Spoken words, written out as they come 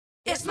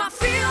It's my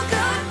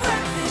feel-good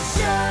breakfast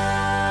show.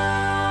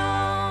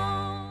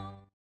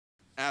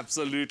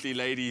 Absolutely,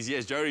 ladies.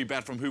 Yes, Johry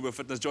Batt from HUBA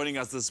Fitness joining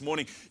us this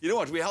morning. You know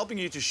what? We're helping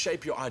you to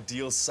shape your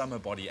ideal summer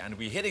body, and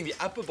we're hitting the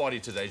upper body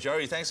today.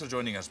 Johry, thanks for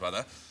joining us,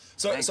 brother.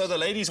 So the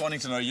ladies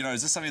wanting to know,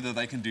 is this something that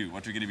they can do,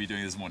 what we're going to be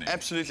doing this morning?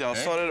 Absolutely. I'll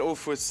start it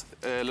off with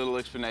a little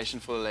explanation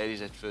for the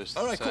ladies at first.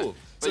 All right, cool.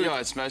 But yeah,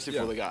 it's mostly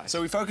for the guys.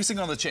 So we're focusing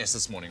on the chest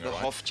this morning, the right?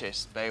 half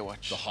chest,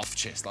 Baywatch. The half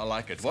chest, I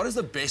like it. What is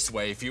the best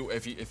way, if you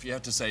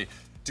have to say,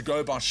 to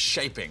go about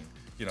shaping,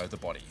 the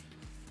body?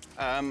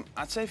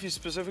 I'd say if you're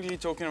specifically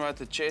talking about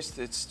the chest,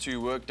 it's to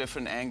work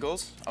different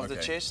angles of the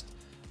chest.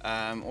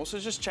 Also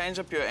just change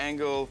up your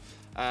angle,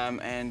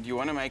 and you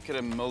want to make it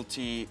a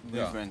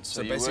multi-movement.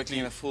 So you're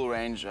working the full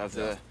range of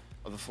the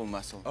full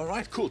muscle. All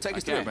right, cool. Take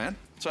us through it, man.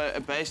 So a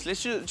base,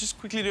 let's just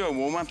quickly do a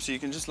warm-up so you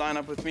can just line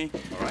up with me.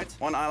 All right.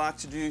 One I like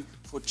to do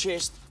for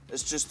chest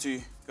is just to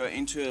go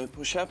into a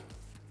push-up,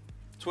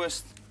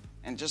 twist,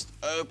 and just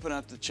open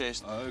up the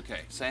chest. Okay.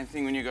 Same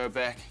thing when you go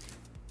back.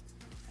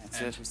 That's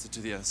it. Twist it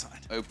to the other side.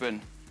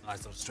 Open. Nice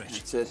little stretch.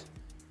 That's it.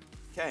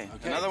 Okay.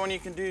 Another one you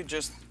can do,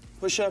 just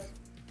push up,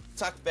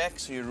 tuck back,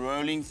 so you're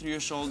rolling through your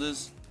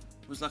shoulders.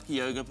 It was like a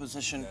yoga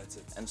position. That's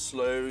it. And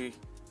slowly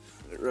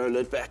roll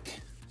it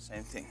back.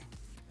 Same thing.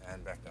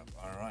 And back up.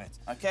 All right.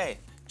 Okay.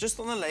 Just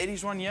on the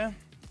ladies one here,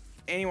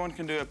 anyone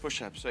can do a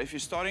push-up. So if you're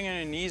starting on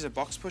your knees, a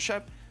box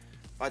push-up,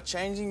 by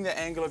changing the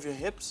angle of your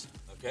hips,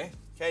 okay,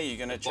 you're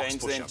going to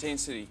change the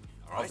intensity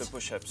of the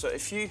push-up. So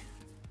if you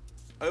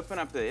open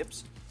up the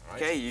hips,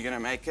 you're going to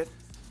make it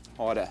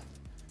harder.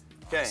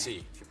 Okay, if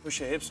you push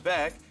your hips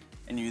back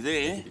and you're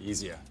there, make it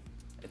easier.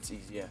 It's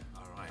easier.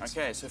 All right.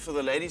 Okay, so for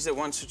the ladies that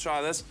want to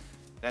try this,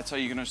 that's how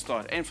you're going to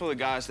start. And for the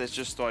guys that's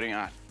just starting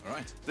out. All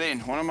right. Then,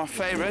 one of my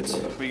favorites,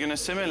 we're going to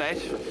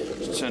simulate,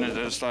 just turn it at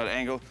a slight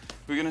angle,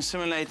 we're going to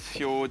simulate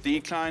your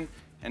decline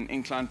and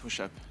incline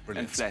push-up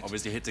and flat.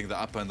 Obviously hitting the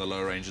upper and the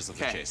lower ranges of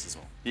the chest as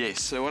well.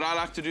 Yes, so what I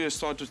like to do is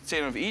start with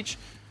 10 of each.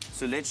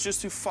 So let's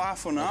just do 5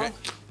 for now. Okay.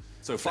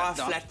 So 5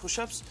 flat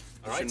push-ups.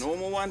 All right. Your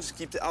normal one, just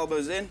keep the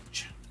elbows in.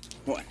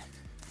 1,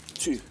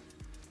 2,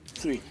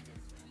 3,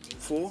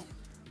 4,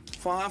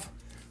 5.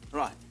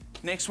 Right,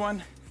 next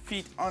one,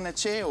 feet on a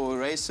chair or a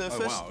raised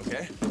surface. Oh, wow,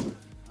 okay.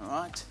 All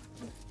right.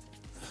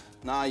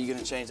 Now you're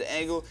going to change the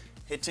angle,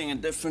 hitting a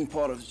different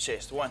part of the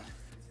chest. 1,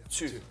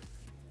 2,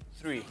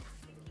 3,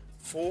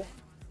 4,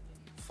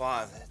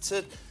 5. That's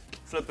it.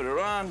 Flip it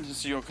around. This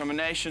is your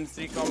combination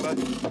 3 combo,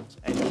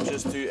 and you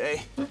just do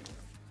a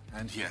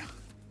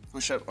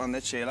push up on the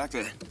chair like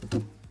that.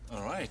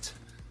 All right.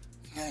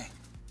 Okay.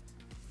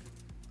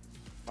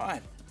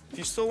 Right. If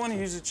you still want to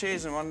use the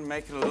chairs and want to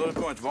make it a little bit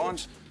more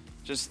advanced,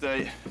 just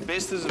the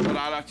best is what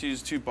I like to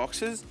use 2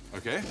 boxes.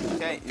 Okay.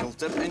 Okay. You'll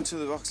dip into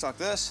the box like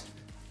this,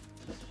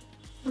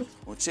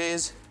 or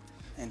chairs,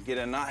 and get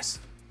a nice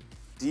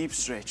deep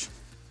stretch.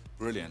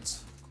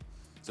 Brilliant.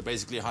 So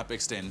basically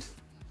hyperextend.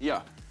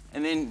 Yeah,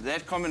 and then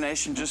that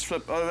combination, just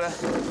flip over,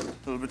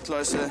 a little bit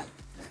closer,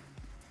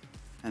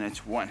 and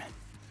it's 1.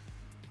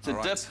 It's a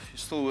dip, you're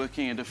still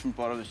working a different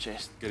part of the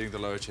chest. Getting the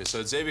lower chest.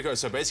 So there we go.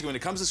 So basically when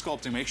it comes to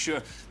sculpting, make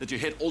sure that you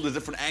hit all the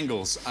different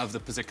angles of the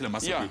particular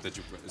muscle group that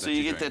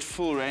you get that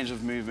full range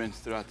of movement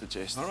throughout the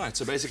chest. All right,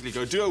 so basically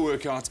go do a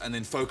workout and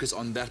then focus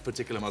on that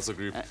particular muscle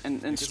group.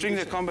 And string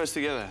the combos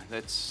together.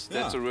 That's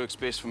what works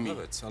best for me. I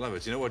love it, I love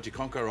it. You know what, you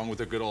can't go wrong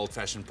with a good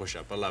old-fashioned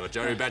push-up. I love it.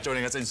 Johry Batt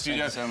joining us in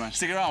studio. Thank you so much.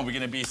 Stick around, we're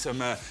going to be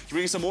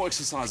bringing some more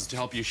exercises to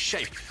help you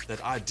shape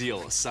that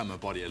ideal summer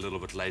body a little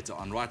bit later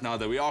on. Right now,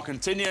 though, we are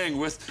continuing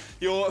with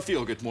your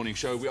Feel Good Morning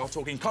Show. We are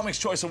talking Comics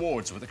Choice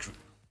Awards with the crew.